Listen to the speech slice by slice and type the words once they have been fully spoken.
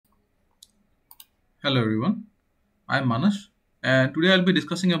Hello everyone, I'm Manas and today I'll be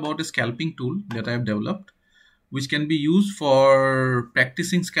discussing about a scalping tool that I have developed which can be used for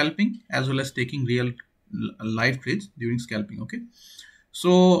practicing scalping as well as taking real live trades during scalping. Okay,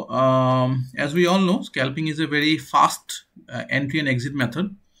 so as we all know, scalping is a very fast entry and exit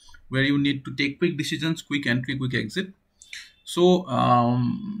method where you need to take quick decisions, quick entry, quick exit. So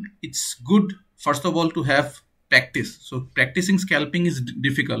it's good first of all to have practice. So practicing scalping is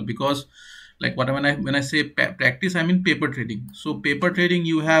difficult because like when I say practice, I mean paper trading. So paper trading,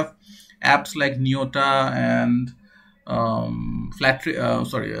 you have apps like Neota and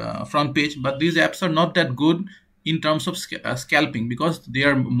front page, but these apps are not that good in terms of scalping because they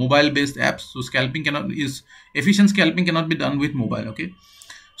are mobile based apps. So efficient scalping cannot be done with mobile. Okay,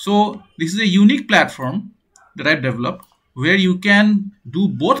 so this is a unique platform that I've developed where you can do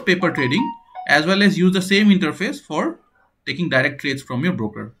both paper trading as well as use the same interface for taking direct trades from your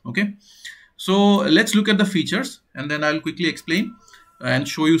broker. Okay, so let's look at the features and then I'll quickly explain and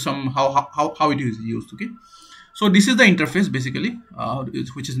show you some how it is used. Okay, so this is the interface basically,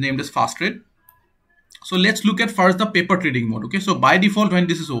 which is named as FASTrade. So let's look at first the paper trading mode. Okay, so by default when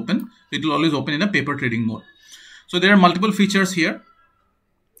this is open, it will always open in a paper trading mode. So there are multiple features here.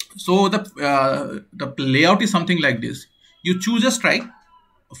 So the layout is something like this. You choose a strike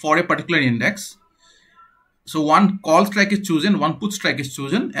for a particular index. So one call strike is chosen, one put strike is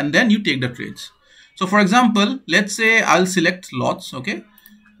chosen, and then you take the trades. So for example, let's say I'll select lots. Okay,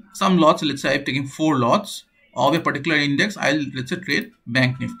 some lots, let's say I'm taking 4 lots of a particular index. Let's say trade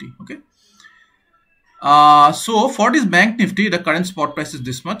Bank Nifty. Okay, so for this Bank Nifty, the current spot price is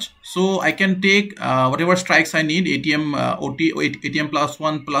this much. So I can take whatever strikes I need, ATM, ATM plus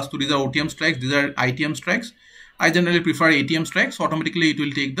 1 plus 2, these are OTM strikes, these are ITM strikes. I generally prefer ATM strikes, so automatically it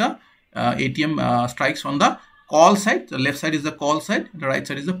will take the ATM strikes on the call side. The left side is the call side, the right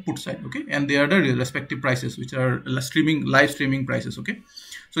side is the put side. Okay, and they are the respective prices, which are live streaming prices. Okay,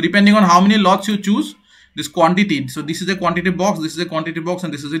 so depending on how many lots you choose, this quantity, so this is a quantity box, this is a quantity box,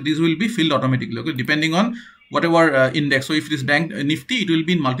 and this will be filled automatically. Okay, depending on whatever index. So if it is Bank Nifty, it will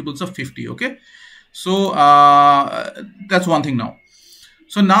be in multiples of 50. Okay, so that's one thing. Now,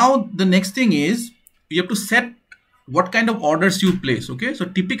 so now the next thing is you have to set what kind of orders you place. Okay, so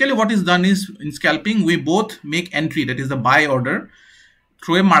typically what is done is in scalping we both make entry, that is the buy order,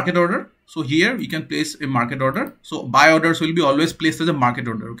 through a market order. So here you can place a market order. So buy orders will be always placed as a market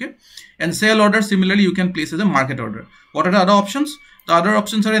order. Okay, and sell order similarly you can place as a market order. What are the other options? The other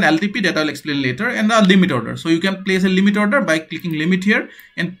options are an LTP that I'll explain later, and the limit order. So you can place a limit order by clicking limit here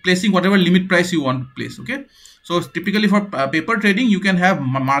and placing whatever limit price you want to place. Okay, so typically for paper trading you can have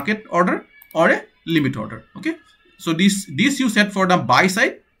market order or a limit order. Okay, so this you set for the buy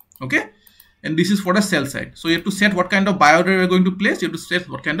side. Okay, and this is for the sell side. So you have to set what kind of buy order you're going to place. You have to set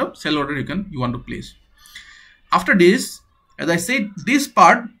what kind of sell order you want to place. After this, as I said, this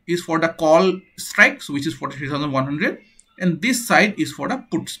part is for the call strikes, which is 43,100, and this side is for the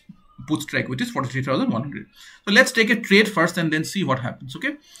put strike, which is 43,100. So let's take a trade first and then see what happens.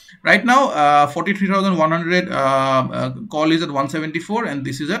 Okay, right now 43,100 call is at 174 and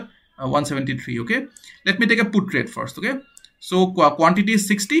this is at 173. Okay, let me take a put trade first. Okay, so quantity is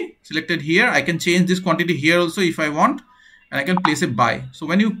 60 selected here. I can change this quantity here also if I want, and I can place a buy. So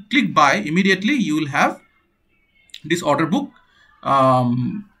when you click buy, immediately you will have this order book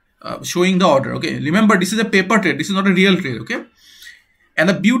showing the order. Okay, remember this is a paper trade, this is not a real trade. Okay, and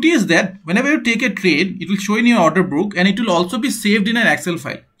the beauty is that whenever you take a trade, it will show in your order book and it will also be saved in an Excel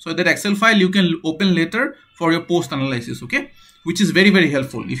file. So that Excel file you can open later for your post analysis. Okay, which is very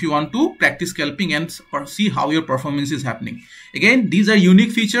helpful if you want to practice scalping and see how your performance is happening. Again, these are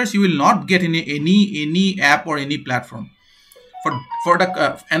unique features you will not get in any app or any platform for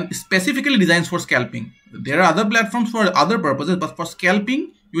the and specifically designed for scalping. There are other platforms for other purposes, but for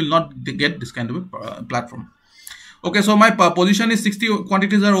scalping you will not get this kind of a platform. Okay, so my position is 60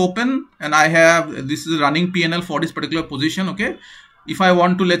 quantities are open and I have this is running PNL for this particular position. Okay, if I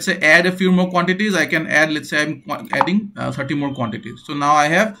want to, let's say, add a few more quantities, I can add, let's say I'm adding 30 more quantities. So now I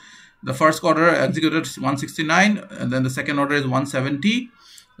have the first order executed 169 and then the second order is 170.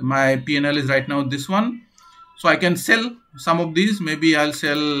 My PNL is right now this one. So I can sell some of these. Maybe I'll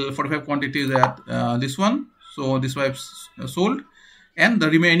sell 45 quantities at this one. So this one I've sold, and the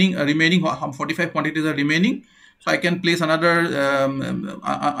remaining 45 quantities are remaining. So I can place another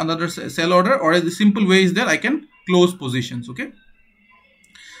sell order, or the simple way is that I can close positions. Okay,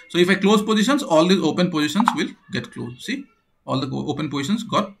 so if I close positions, all these open positions will get closed. See, all the open positions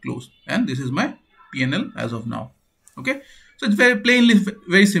got closed, and this is my PNL as of now. Okay, so it's very plainly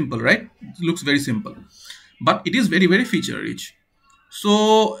very simple, right? It looks very simple, but it is very feature rich.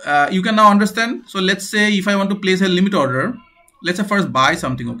 So you can now understand. So let's say if I want to place a limit order, let's say first buy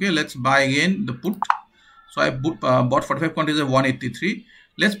something. Okay, let's buy again the put. So I bought 45 quantities of 183.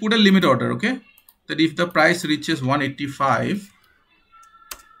 Let's put a limit order. Okay, that if the price reaches 185,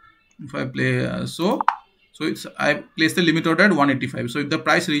 if I play so it's I place the limit order at 185. So if the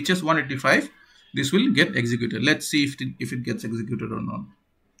price reaches 185, this will get executed. Let's see if it gets executed or not.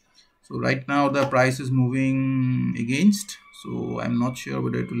 So right now the price is moving against, so I'm not sure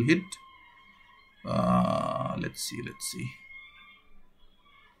whether it will hit. Let's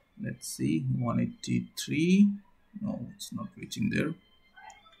see 183. No, it's not reaching there.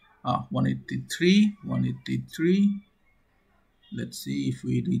 183. Let's see if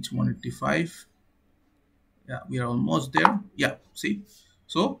we reach 185. Yeah, we are almost there. Yeah, see,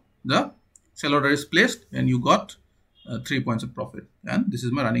 so the sell order is placed and you got 3 points of profit, and this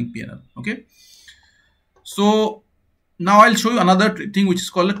is my running PNL. Okay, so now I'll show you another thing which is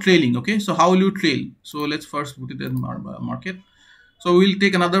called a trailing. Okay, so how will you trail? So let's first put it in market. So we'll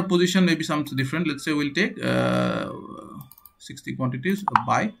take another position, maybe something different. Let's say we'll take 60 quantities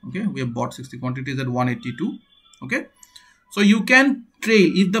buy. Okay, we have bought 60 quantities at 182. Okay, so you can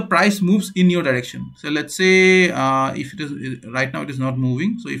trail if the price moves in your direction. So let's say if it is right now, it is not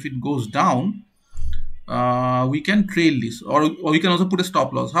moving. So if it goes down, we can trail this, or we can also put a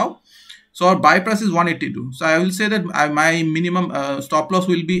stop loss. How? So our buy price is 182. So I will say that my minimum stop loss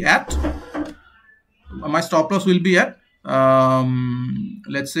will be at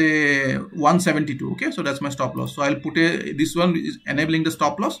let's say 172. Okay, so that's my stop loss. So I'll put this one is enabling the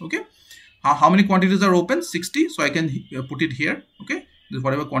stop loss. Okay, how many quantities are open? 60. So I can put it here. Okay, this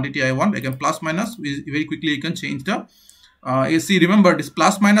whatever quantity I want, I can plus minus very quickly. You can change the see, remember this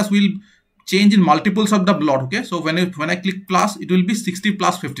plus minus will change in multiples of the lot. Okay, so when I click plus, it will be 60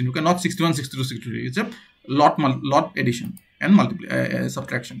 plus 15. Okay, not 61, 62, 63. It's a lot addition and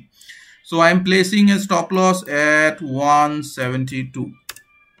subtraction. So I am placing a stop loss at 172.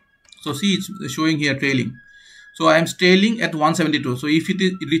 So see, it's showing here trailing. So I am trailing at 172. So if it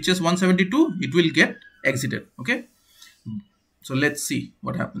reaches 172, it will get exited. Okay, so let's see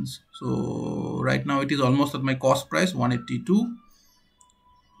what happens. So right now it is almost at my cost price 182.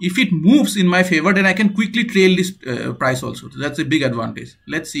 If it moves in my favor, then I can quickly trail this price also. So that's a big advantage.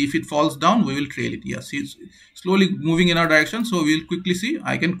 Let's see if it falls down, we will trail it. Yes, see, it's slowly moving in our direction. So we'll quickly see.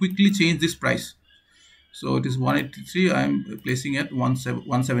 I can quickly change this price. So it is 183. I am placing at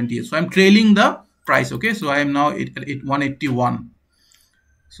 178. So I'm trailing the price. Okay, so I am now at 181.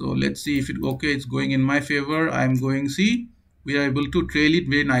 So let's see if it it's going in my favor. I'm going, see, we are able to trail it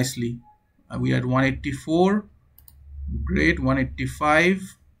very nicely. We are at 184. Great.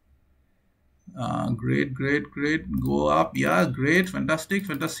 185. Great, go up. Yeah, great, fantastic.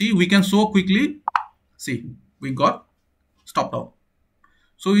 See, we can so quickly, see, we got stopped out.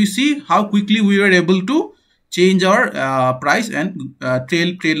 So you see how quickly we were able to change our price and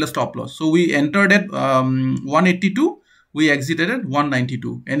trail the stop loss. So we entered at 182, we exited at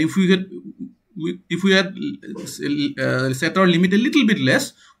 192, and if we had set our limit a little bit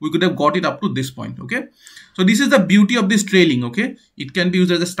less, we could have got it up to this point. Okay, so this is the beauty of this trailing. Okay, it can be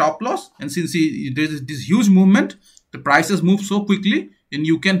used as a stop loss, and since there is this huge movement, the prices move so quickly, and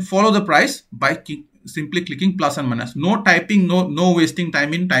you can follow the price by simply clicking plus and minus. No typing, no wasting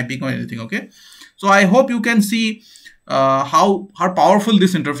time in typing or anything. Okay, so I hope you can see how powerful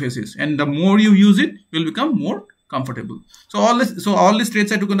this interface is, and the more you use it, you will become more comfortable. So all these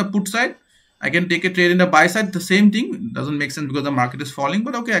trades I took on the put side. I can take a trade in the buy side. The same thing. It doesn't make sense because the market is falling,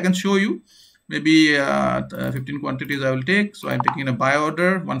 but okay, I can show you. Maybe 15 quantities I will take. So I'm taking a buy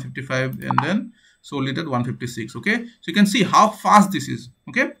order 155 and then sold it at 156. Okay, so you can see how fast this is.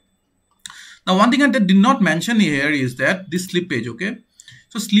 Okay, now one thing I did not mention here is that this slippage. Okay,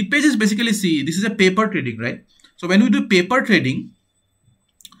 so slippage is basically, see, this is a paper trading, right? So when we do paper trading,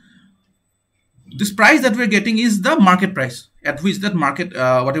 this price that we're getting is the market price at which that market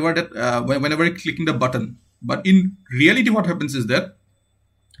whenever you're clicking the button. But in reality, what happens is that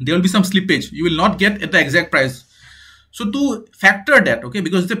there will be some slippage. You will not get at the exact price. So to factor that, okay,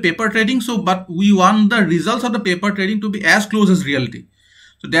 because it's a paper trading, so but we want the results of the paper trading to be as close as reality.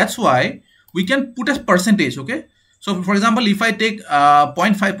 So that's why we can put a percentage. Okay, so for example, if I take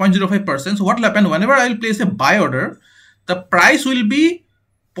 0.05%, so what will happen whenever I will place a buy order, the price will be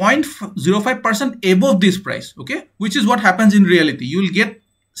 0.05% above this price. Okay, which is what happens in reality. You will get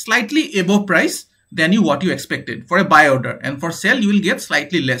slightly above price than what you expected for a buy order, and for sell you will get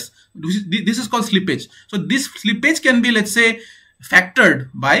slightly less. This is called slippage. So this slippage can be, let's say, factored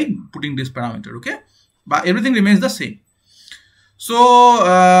by putting this parameter. Okay, but everything remains the same. So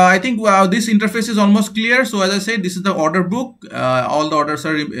I think this interface is almost clear. So as I said, this is the order book. All the orders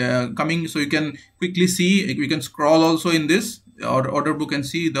are coming, so you can quickly see. We can scroll also in this order book and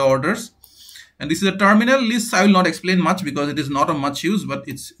see the orders. And this is a terminal list. I will not explain much because it is not of much use, but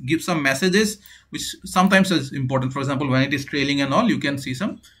it gives some messages which sometimes is important. For example, when it is trailing and all, you can see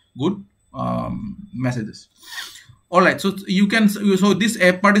some good messages. All right, so you can, so this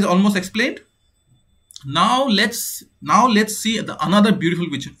part is almost explained. Now let's see another beautiful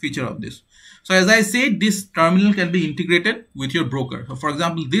feature of this. So as I said, this terminal can be integrated with your broker. So for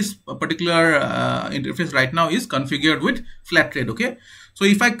example, this particular interface right now is configured with FASTrade. Okay, so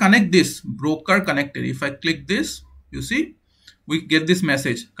if I connect this broker connected, if I click this, you see we get this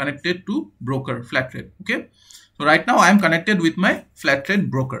message connected to broker FASTrade. Okay, so right now I am connected with my FASTrade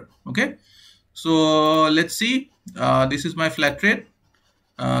broker. Okay, so let's see, this is my FASTrade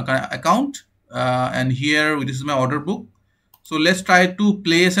account. And here this is my order book. So let's try to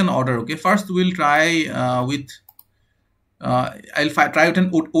place an order. Okay, first we'll try with I'll try with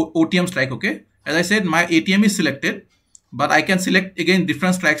an OTM strike. Okay, as I said, my ATM is selected, but I can select again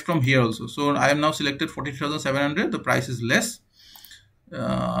different strikes from here also. So I am now selected 40,700. The price is less,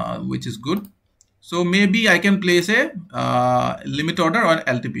 which is good. So maybe I can place a limit order or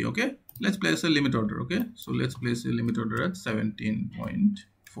an LTP. Okay, let's place a limit order. Okay, so let's place a limit order at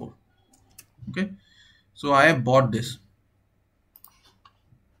 17.4. Okay, so I have bought this.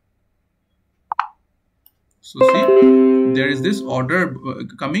 So see, there is this order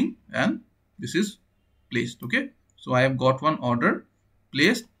coming and this is placed. Okay, so I have got one order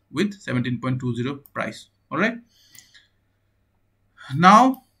placed with 17.20 price. All right,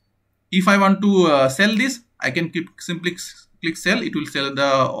 now if I want to sell this, I can simply click sell. It will sell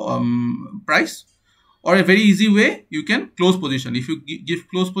the price. Or a very easy way, you can close position. If you give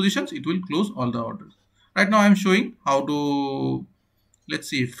close positions, it will close all the orders. Right now I am showing how to, let's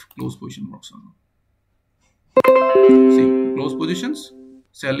see if close position works or not. See, close positions,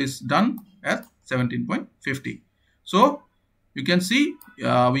 sell is done at 17.50. So you can see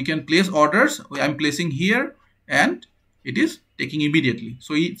we can place orders. I am placing here and it is taking immediately.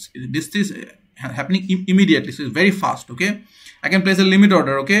 So this is happening immediately. So it's very fast. Okay, I can place a limit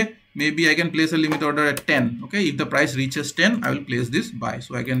order. Okay, maybe I can place a limit order at 10. Okay, if the price reaches 10, I will place this buy.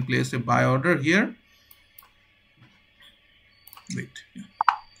 So I can place a buy order here. Wait. Yeah.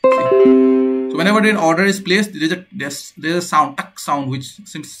 So whenever an order is placed, there's a sound, tuck sound, which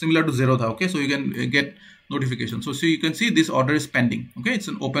seems similar to zero. Okay, so you can get notification. So you can see this order is pending. Okay, it's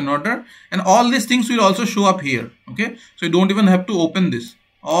an open order, and all these things will also show up here. Okay, so you don't even have to open this.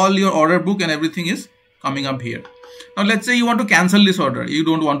 All your order book and everything is coming up here. Now let's say you want to cancel this order. You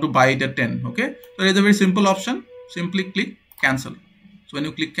don't want to buy it at 10. Okay, so there is a very simple option. Simply click cancel. So when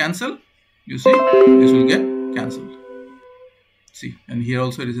you click cancel, you see this will get cancelled. See, and here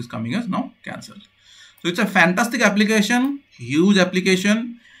also this is coming as now cancelled. So it's a fantastic application, huge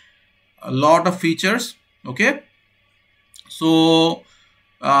application, a lot of features. Okay, so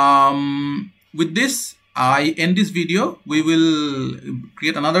with this I end this video. We will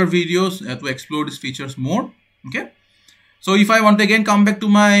create another videos to explore these features more. Okay, so if I want to again come back to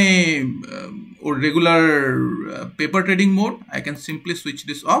my regular paper trading mode, I can simply switch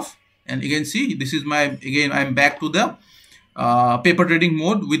this off, and again see this is my, again I'm back to the paper trading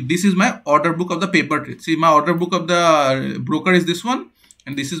mode. With this is my order book of the paper trade. See, my order book of the broker is this one,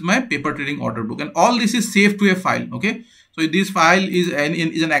 and this is my paper trading order book, and all this is saved to a file. Okay, so this file is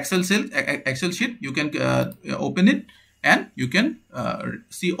an Excel sheet. You can open it and you can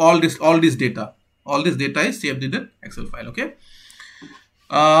see all this data. All this data is saved in the Excel file. Okay,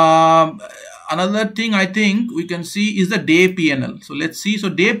 another thing I think we can see is the day PNL. So let's see. So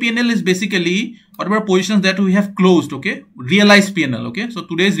day PNL is basically whatever positions that we have closed. Okay, realized PNL. Okay, so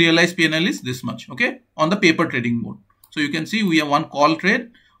today's realized PNL is this much. Okay, on the paper trading mode. So you can see we have one call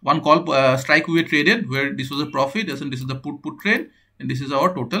trade, one call strike we traded where this was a profit, and this is the put trade, and this is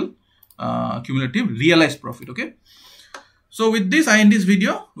our total cumulative realized profit. Okay, so with this I end this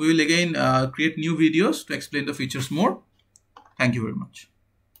video. We will again create new videos to explain the features more. Thank you very much.